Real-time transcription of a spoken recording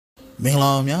မင်္ဂလာ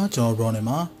ပါများကျွန်တော် Rōnin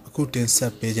မှာအခုတင်ဆ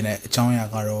က်ပေးခြင်းတဲ့အကြောင်းအရာ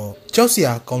ကတော့ကြောက်စ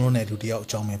ရာကောင်းလွန်းတဲ့လူတစ်ယောက်အ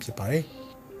ကြောင်းပဲဖြစ်ပါတယ်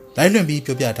။လိုက်လွှင့်ပြီး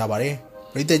ပြောပြထားပါတယ်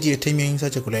။ပရိသတ်ကြီးထိမ့်မြင်းဆ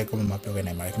က်ချက်ကိုလည်း comment မှာပြောခဲ့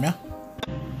နိုင်ပါတယ်ခင်ဗျာ။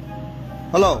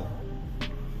 Hello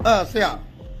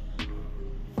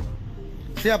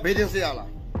ဆရာဘေးတင်ဆရာလား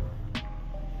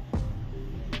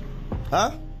ဟ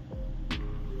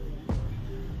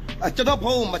မ်ကျွန်တော်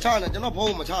ဖုန်းမချ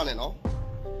နဲ့နော်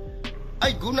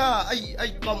အဲ့ခုန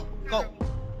အဲ့ကောင်း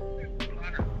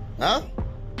ဟမ်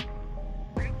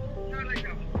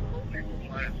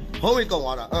ဖုန်းကောင်း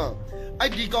သွားတာ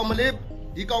အဲ့ဒီကောင်မလေး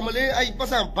အဲ့ပတ်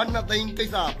စံဘတ်နှစ်သိန်းကိ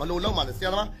စ္စဘယ်လိုလုပ်မှလဲဆရာ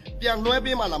သမားပြန်လွှဲ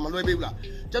ပေးမှလားမလွှဲပေးဘူးလား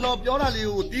ကျွန်တော်ပြောတာလေး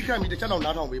ကိုတီးခံပြီးတစ်ချက်တော့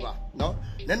နားထောင်ပေးပါနော်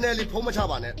နည်းနည်းလေးဖုန်းမချ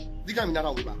ပါနဲ့တီးခံပြီးနား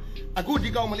ထောင်ပေးပါအခုဒီ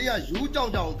ကောင်မလေးကယူးကြောင်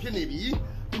ဖြစ်နေပြီ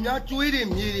သူများကျွေးတွေ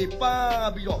မြေတွေပါ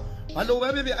ပြီးတော့ဘယ်လိုပဲ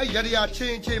ဖြစ်အဲ့ရရချ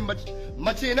င်းမ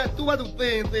ချင်းနဲ့သူ့ဘာသူသေ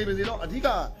ပါစေတော့အဓိက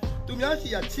သူများစီ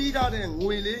ကချီးထားတဲ့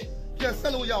ငွေလေးပြန်ဆ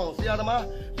က်လို့ရအောင်ဆရာသမား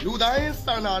လူတိုင်း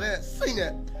စာနာတဲ့စိတ်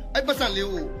နဲ့အဲ့ပတ်စံလေး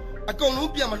ကိုအကုန်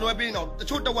လုံးပြန်မလွှဲပေးတော့တ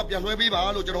ချို့တဝက်ပြန်လွှဲပေးပါ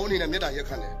လို့ကျွန်တော်အနေနဲ့မေတ္တာရက်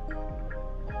ခံတယ်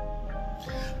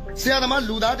ဆရာသမား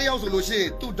လူသားတယောက်ဆိုလို့ရှိရင်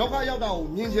သူဒုက္ခရောက်တာကို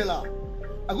မြင်ချင်လား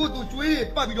အခုသူကျွေးတွေ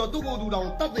ပတ်ပြီးတော့သူ့ကိုယ်သူတောင်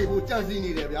တတ်သိဖို့ကြံစည်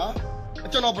နေတယ်ဗျာ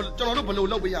ကျွန်တော်တို့ဘယ်လို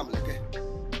လုပ်ပေးရမလဲကဲ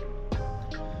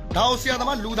ဒါကိုဆရာသ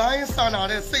မားလူတိုင်းစာနာ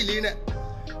တဲ့စိတ်လေးနဲ့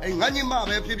အဲ့ငါညမ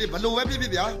ပဲဖြစ်ဘယ်လိုပဲဖြစ်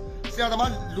ဗျာဆရာသ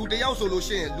မားလူတယောက်ဆိုလို့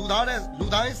ရှိရင်လူတို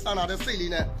င်းစာနာတဲ့စိတ်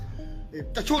လေးနဲ့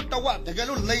တချို့တဝက်တကယ်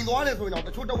လို့လိန်သွားတယ်ဆိုရင်တော့တ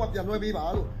ချို့တဝက်ပြန်လွှဲပေးပါ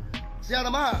လို့ဆရာသ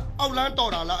မားအောက်လန်း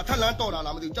တော်တာလားအထက်လန်းတော်တာ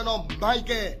လားမသိဘူးကျွန်တော်မိုက်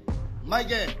ကဲ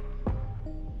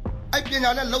အဲ့ပ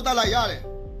ညာနဲ့လောက်တတ်လိုက်ရတယ်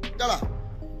တက်လား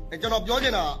အဲ့ကျွန်တော်ပြောချ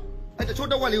င်တာအဲ့တချို့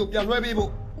တဝက်လေးကိုပြန်လွှဲပေး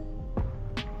ဖို့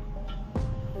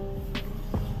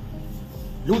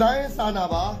လူတိုင်းစာနာ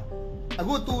ပါအ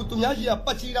ခုသူများကြီးကပ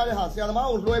တ်ချီထားတဲ့ဟာဆရာသမား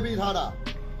ကိုလွှဲပေးထားတာ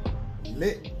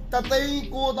လေ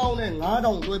3,900နဲ့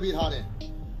5,000လွှဲပေးထားတယ်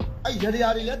အဲ့ရရ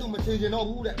တွေလည်းသူမချေချင်တော့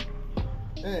ဘူးတဲ့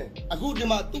အခုဒီ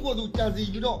မှာသူ့ကိုယ်သူကြံစီ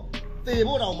ပြီးတော့သေ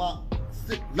ဖို့တောင်မှ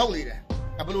လောက်နေတယ်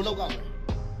ဘယ်လိုလောက်ကမလဲ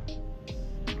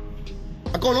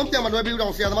အကုန်လုံးပြန်မလွှဲပေးဘူးတော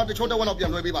င်ဆရာသမားတချို့တဝက်လောက်ပြ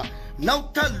န်လွှဲပေးပါနောက်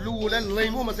ထပ်လူကိုလည်းလိ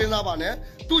န်ဖို့မစင်းစားပါနဲ့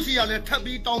သူ့ရှိရလည်းထပ်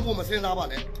ပြီးတောင်းဖို့မစင်းစားပါ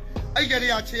နဲ့အဲ့ကြတွေ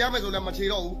ကခြေရမယ်ဆိုလည်းမခြေ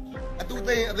တော့ဘူးအတူ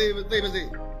သိအသေးပါစေ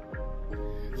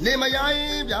လင်မရရ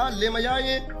င်ဗျာလင်မရရ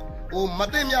င်မ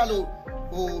သိမြလို့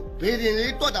ဘေးရင်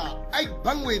လေးတွက်တာအဲ့ဘ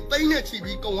တ်ငွေသိန်းနဲ့ချီ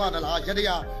ပြီးကုန်ရသလားရတ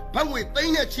ရာဘတ်ငွေသိ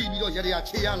န်းနဲ့ချီပြီးတော့ရတရာ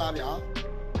ခြေရလားဗျာ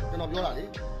ကျွန်တော်ပြောတာလေ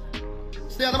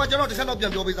ဆရာသမားကျွန်တော်တစ်ချက်တော့ပြ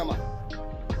န်ပြောပေးစမ်းပါဟယ်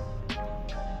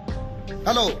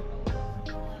လို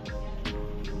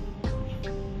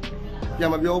ပြ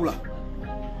န်မပြောဘူးလား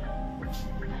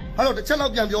ဟယ်လိုတစ်ချက်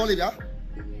တော့ပြန်ပြောလေဗျာ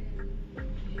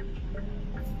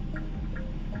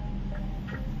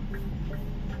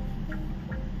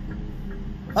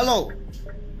ဟယ်လို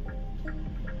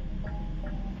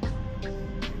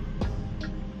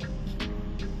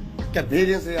ကဲဘေး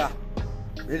ရင်ဆရာ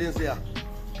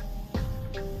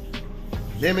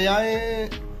လေမရရင်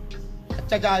အ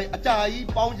ကြာကြီး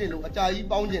ပေါင်းကျင်လို့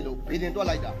ဘေးရင်တွက်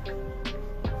လိုက်တာ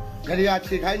ကြရ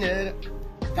ခြေခိုင်းတယ်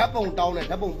ဓာတ်ပုံတောင်းတယ်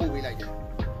ဓာတ်ပုံပို့ပေးလိုက်တယ်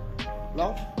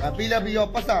နော်ပြီးတော့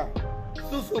ပတ်စံ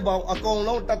စုပေါင်းအကုန်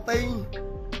လုံး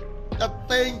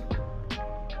3,900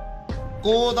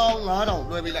 5,000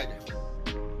လွှဲပေးလိုက်တယ်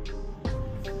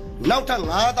နောက်ထပ်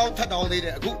5,000ထပ်တောင်းသေးတ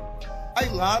ယ်အခုအဲ့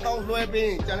5,000လွှဲပေးရ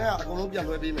င်ကျန်တဲ့အကုန်လုံးပြန်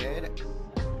လွှဲပေးမယ်တဲ့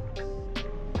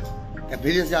ကဲ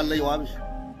ဘေးရင်ဆရာလိန်သွားပြီ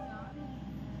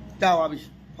တာသွားပြီ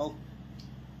ဟုတ်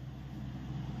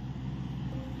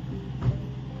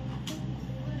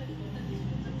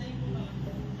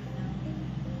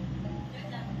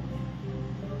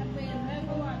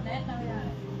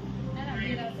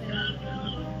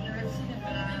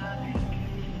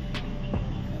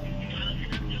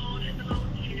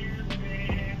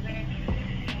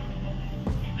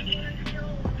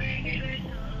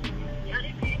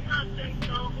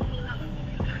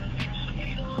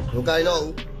မကိုင်တော့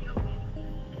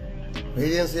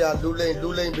ဘေးရင်ဆရာလူလိန်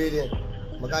ဘေးရင်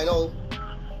မကိုင်တော့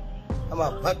အမ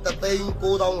ဘတ်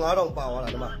3,900 5,000ပါသွားတာ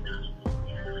ဒီမှာ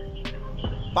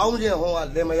ပေါင်းခြင်းဟောက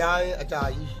လင်မယားရင်အကြာ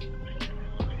ကြီး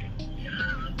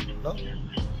နော်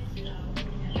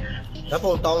ဓာတ်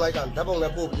ပုံတောင်းလိုက်တာဓာတ်ပုံလ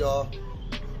ည်းပို့ပြီးတော့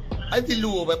အဲ့ဒီ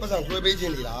လူကိုပဲပတ်စံဆွဲပေးခြ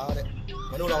င်းနေတာတဲ့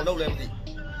ဘယ်လိုတော့လုပ်လဲမသိ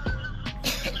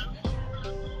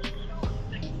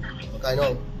မကိုင်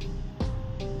တော့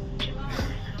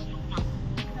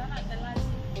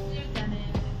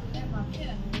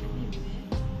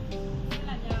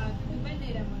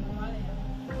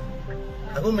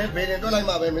အခုမင်းဘေးရင်တွက်လိုက်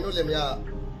မှပဲမင်းတို့လည်းမရ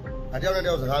အတယောက်နဲ့တ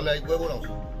ယောက်စကားအများကြီးကွဲဖို့တော့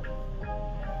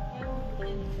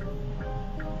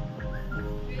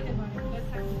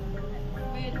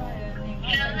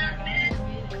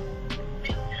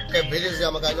ကဲဘေးရင်ဆရာ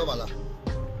မကိုင်တော့ပါလား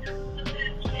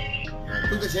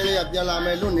Tu the channel Piala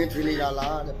Melun,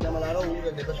 Trinidala, the Pamala,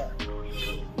 the Debata.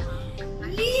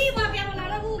 Leave my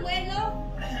Piala, who will know.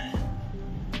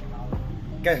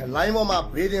 Get lime on my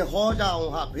breathing, hold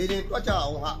down, her breathing, watch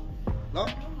out. No,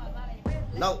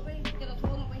 no,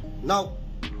 no.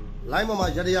 Lime on my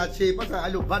Jadia shape, but I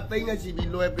look bad thing as she be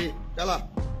low every. Tell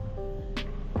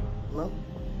no,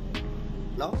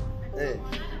 no, eh.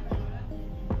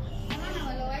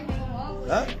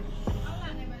 Huh?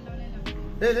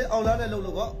 Đây ông đã đây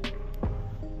lục đó.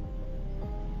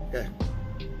 Okay.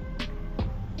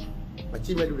 Mà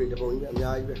chi mấy đứa để bồi nhá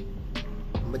nhai vậy.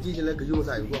 Mà chi cho lên cái dung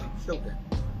dài quá, sốc đấy.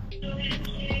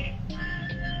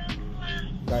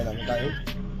 Đây là một cái.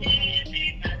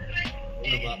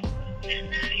 Được không?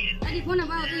 Anh đi phone nào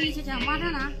bảo tôi đi chơi mà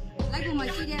thằng nào, lấy của mình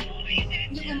chi đấy,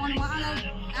 nhiều của món mà ăn lâu,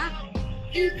 à?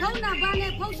 Đi phone nào bạn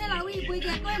này phone sẽ là uy quỳ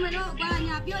cái coi mà nó bà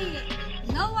nhà biểu gì.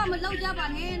 Lâu mà lâu ra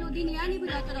bạn hè nó đi nhà đi bây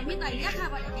giờ cho nó biết tài giác ha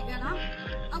bạn cái nó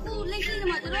aku lấy cái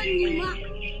mà cho nó nhìn mà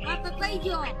và tay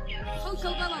cho sâu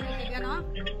sâu các bạn cái nó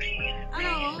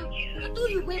alo tôi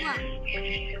อยู่quê bạn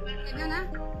cái nó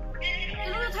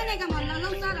cho nó thấy này cả mà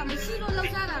lâu ra là mình xí luôn lâu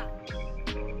ra là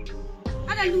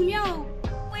anh là lùn nhau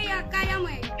quê à cay à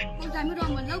mày không phải mới đâu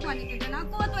mình lâu qua này cái nó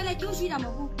có tôi lại chú xí đâu mà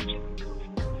cô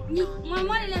mà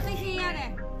mới là say xe này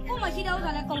cô mà xí đâu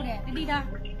rồi là cầu này đi ra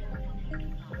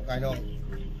cái đâu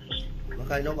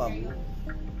cái nó bằng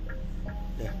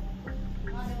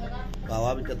bảoว่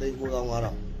าเป็นกระตือรือร้นว่า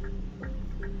တော့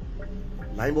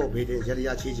နိုင်ဖို့ဖေးတင်ရရ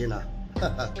ချီးချင်းလား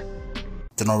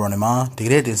ကျွန်တော် Rōnin မှာဒီက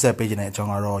နေ့တင်ဆက်ပေးခြင်းတဲ့အကြော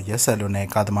င်းကတော့ရက်ဆက်လွန်တဲ့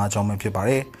ကာသမားအကြောင်းပဲဖြစ်ပါတ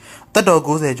ယ်။တက်တော်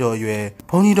90ကျော်အရွယ်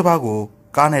ဘုန်းကြီးတစ်ပါးကို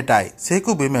ကားနဲ့တိုက်ဆေး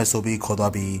ကုပေးမယ်ဆိုပြီးခေါ်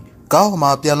သွားပြီးကားဟော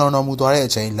မှာပြန်လွန်တော်မူသွားတဲ့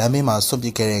အချိန်လမ်းမေးမှာဆွန့်ပ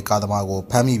စ်ခဲ့တဲ့ကာသမားကို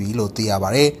ဖမ်းမိပြီလို့သိရပါ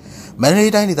တယ်။မန္တ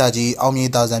လေးတိုင်းဒေသကြီးအောင်မြေ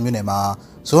တာဆန်မြို့နယ်မှာ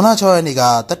ဇွန်လ6ရက်နေ့က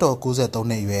တက်တော်93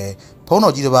နှစ်အရွယ်ဖုန်း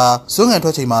တော်ကြီးတစ်ပါးစွန့်ငံထွ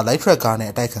က်ချိန်မှာလိုက်ထရက်ကားနဲ့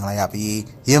အတိုက်ခံလိုက်ရပြီး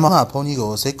ရင်မောင်းကဖုန်းကြီး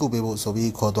ကိုစိတ်ကုပေးဖို့ဆို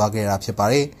ပြီးခေါ်သွားခဲ့တာဖြစ်ပါ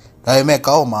တယ်။ဒါပေမဲ့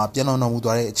ကားပေါ်မှာပြန်လွန်တော်မူ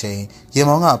သွားတဲ့အချိန်ရင်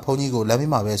မောင်းကဖုန်းကြီးကိုလမ်း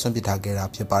မေးမှာပဲဆွန့်ပစ်ထားခဲ့တာ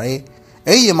ဖြစ်ပါတယ်။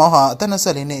အဲဒီရင်မောင်းဟာအသက်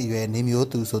24နှစ်အရွယ်နေမျိုး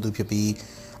သူဆိုသူဖြစ်ပြီး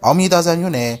အောင်မြေတာဆန်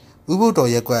မြို့နယ်ဥပုဒ်တော်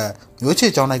ရက်ကွက်မျိုးချ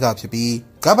စ်ကျောင်းတိုက်ကဖြစ်ပြီး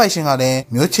ကားပိုင်ရှင်ကလည်း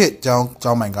မျိုးချစ်ကျော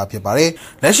င်းမိုင်ကဖြစ်ပါတယ်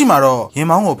။လက်ရှိမှာတော့ရင်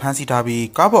မောင်းကိုဖမ်းဆီးထားပြီး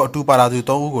ကားပေါ်အတူပါလာသူ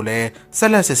3ဦးကိုလည်းဆ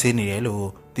က်လက်စစ်ဆေးနေတယ်လို့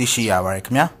သိရှိရပါတယ်ခ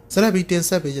င်ဗျာ။ဆက်လက်ပြီးတင်ဆ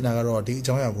က်ပေးချင်တာကတော့ဒီအ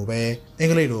ကြောင်းအရာကိုပဲအ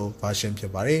င်္ဂလိပ်လို version ဖြ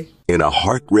စ်ပါတယ်။ In a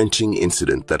heart-wrenching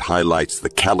incident that highlights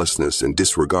the callousness and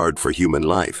disregard for human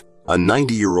life, a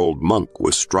 90-year-old monk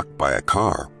was struck by a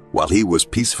car while he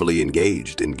was peacefully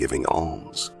engaged in giving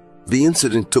alms. The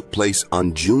incident took place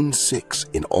on June 6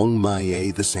 in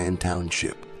Ongmae, the Sand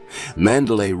Township,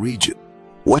 Mandalay region.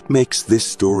 What makes this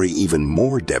story even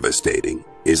more devastating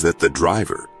is that the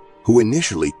driver, who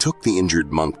initially took the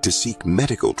injured monk to seek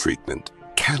medical treatment,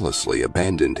 callously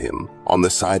abandoned him on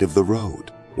the side of the road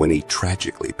when he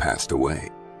tragically passed away.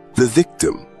 The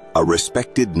victim, a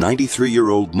respected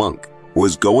 93-year-old monk,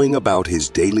 was going about his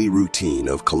daily routine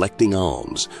of collecting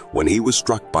alms when he was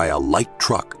struck by a light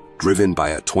truck driven by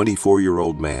a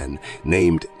 24-year-old man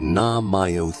named Na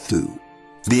Mayo Thu.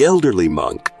 The elderly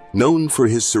monk, known for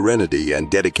his serenity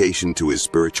and dedication to his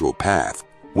spiritual path,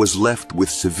 was left with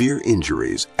severe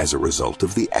injuries as a result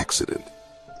of the accident.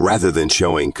 Rather than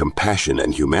showing compassion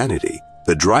and humanity,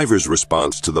 the driver's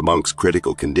response to the monk's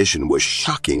critical condition was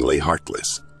shockingly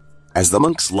heartless. As the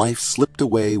monk's life slipped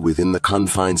away within the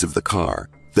confines of the car,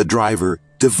 the driver,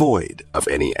 devoid of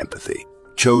any empathy,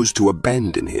 chose to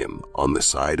abandon him on the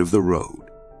side of the road.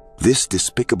 This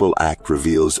despicable act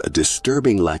reveals a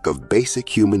disturbing lack of basic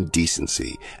human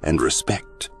decency and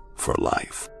respect for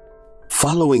life.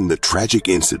 Following the tragic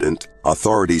incident,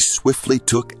 authorities swiftly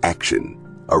took action,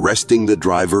 arresting the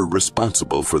driver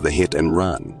responsible for the hit and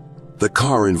run. The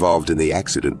car involved in the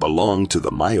accident belonged to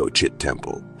the Mayochit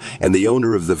temple, and the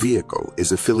owner of the vehicle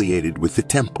is affiliated with the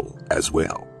temple as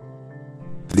well.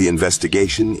 The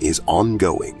investigation is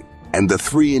ongoing, and the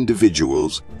 3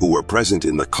 individuals who were present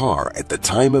in the car at the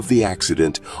time of the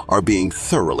accident are being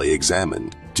thoroughly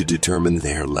examined to determine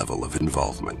their level of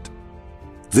involvement.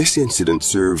 This incident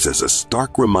serves as a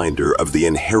stark reminder of the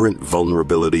inherent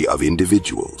vulnerability of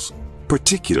individuals,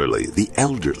 particularly the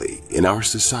elderly in our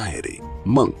society.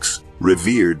 Monks,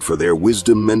 revered for their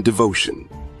wisdom and devotion,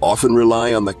 often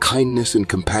rely on the kindness and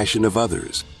compassion of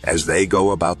others as they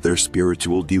go about their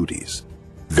spiritual duties.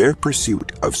 Their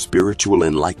pursuit of spiritual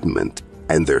enlightenment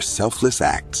and their selfless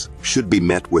acts should be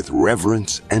met with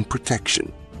reverence and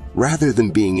protection, rather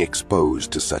than being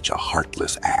exposed to such a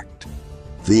heartless act.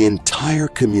 The entire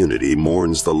community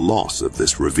mourns the loss of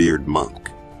this revered monk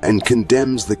and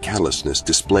condemns the callousness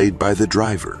displayed by the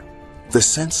driver. The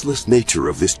senseless nature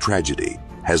of this tragedy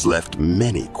has left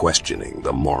many questioning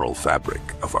the moral fabric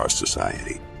of our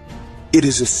society. It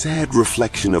is a sad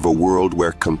reflection of a world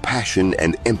where compassion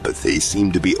and empathy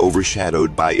seem to be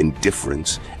overshadowed by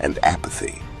indifference and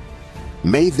apathy.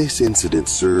 May this incident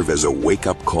serve as a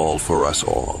wake-up call for us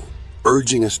all,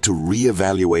 urging us to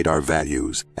reevaluate our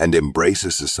values and embrace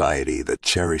a society that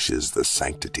cherishes the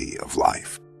sanctity of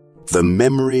life. The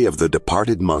memory of the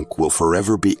departed monk will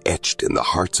forever be etched in the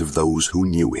hearts of those who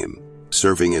knew him,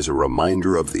 serving as a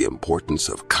reminder of the importance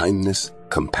of kindness,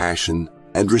 compassion,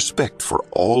 and respect for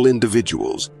all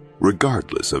individuals,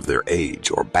 regardless of their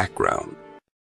age or background.